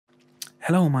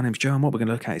Hello, my name's Joe, and what we're going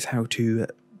to look at is how to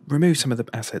remove some of the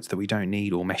assets that we don't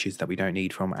need or meshes that we don't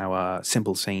need from our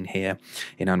simple scene here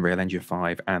in Unreal Engine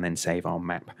 5 and then save our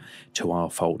map to our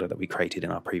folder that we created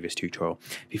in our previous tutorial.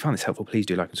 If you find this helpful, please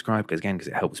do like and subscribe because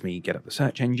it helps me get up the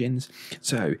search engines.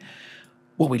 So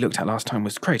what we looked at last time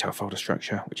was create our folder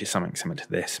structure, which is something similar to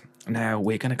this. Now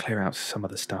we're going to clear out some of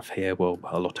the stuff here, well,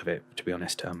 a lot of it, to be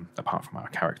honest, apart from our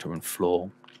character and floor,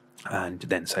 and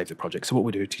then save the project. So what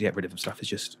we do to get rid of the stuff is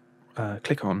just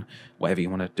click on whatever you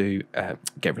want to do,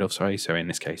 get rid of, sorry. So in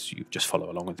this case, you just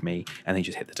follow along with me and then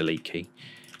just hit the delete key.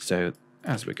 So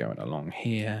as we're going along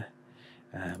here,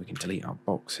 we can delete our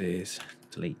boxes,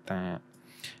 delete that.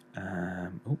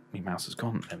 Oh, my mouse has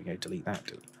gone. There we go, delete that,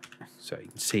 delete that. So you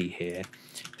can see here,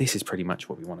 this is pretty much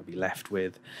what we want to be left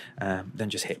with. Then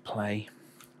just hit play,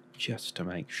 just to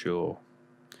make sure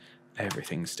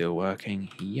everything's still working.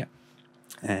 Yep.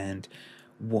 And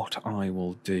what I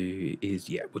will do is,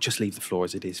 we'll just leave the floor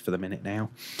as it is for the minute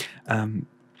now.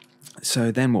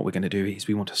 So then what we're going to do is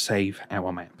we want to save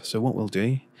our map. So what we'll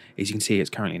do is you can see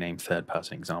it's currently named third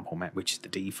person example map, which is the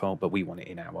default, but we want it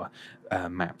in our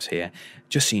maps here.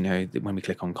 Just so you know that when we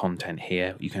click on content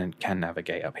here, you can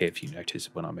navigate up here. If you notice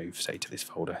when I move, say, to this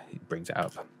folder, it brings it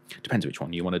up. Depends which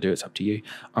one you want to do, it's up to you.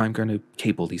 I'm going to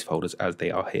keep all these folders as they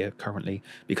are here currently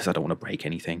because I don't want to break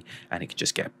anything and it can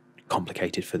just get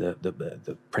complicated for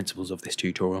the principles of this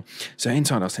tutorial. So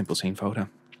inside our simple scene folder,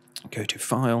 go to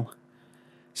File,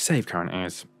 Save Current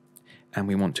As, and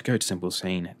we want to go to Simple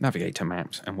Scene, navigate to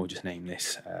Maps, and we'll just name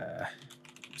this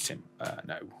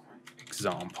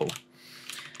Example.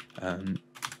 And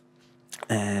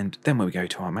then when we go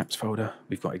to our Maps folder,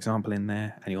 we've got Example in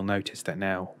there, and you'll notice that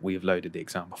now we've loaded the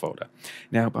Example folder.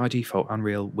 Now by default,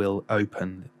 Unreal will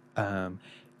open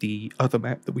the other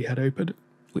map that we had opened,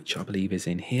 which I believe is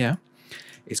in here.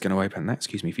 It's going to open that,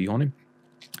 excuse me for yawning.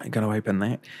 I'm going to open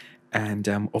that, and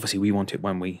obviously we want it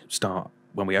when we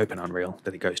open Unreal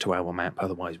that it goes to our map,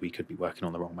 otherwise we could be working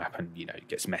on the wrong map and it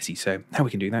gets messy. So how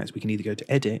we can do that is we can either go to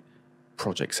Edit,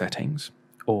 Project Settings,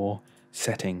 or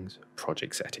Settings,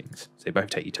 Project Settings. So they both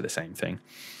take you to the same thing.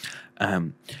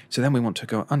 So then we want to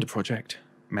go under Project,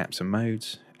 Maps and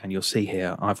Modes, and you'll see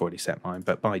here, I've already set mine,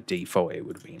 but by default it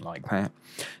would have been like that.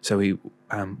 So we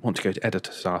want to go to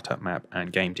Editor Startup Map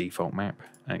and Game Default Map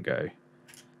and go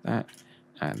that,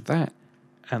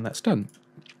 and that's done.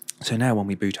 So now when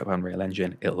we boot up Unreal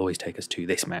Engine, it'll always take us to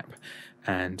this map,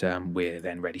 and we're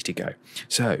then ready to go.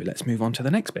 So let's move on to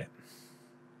the next bit.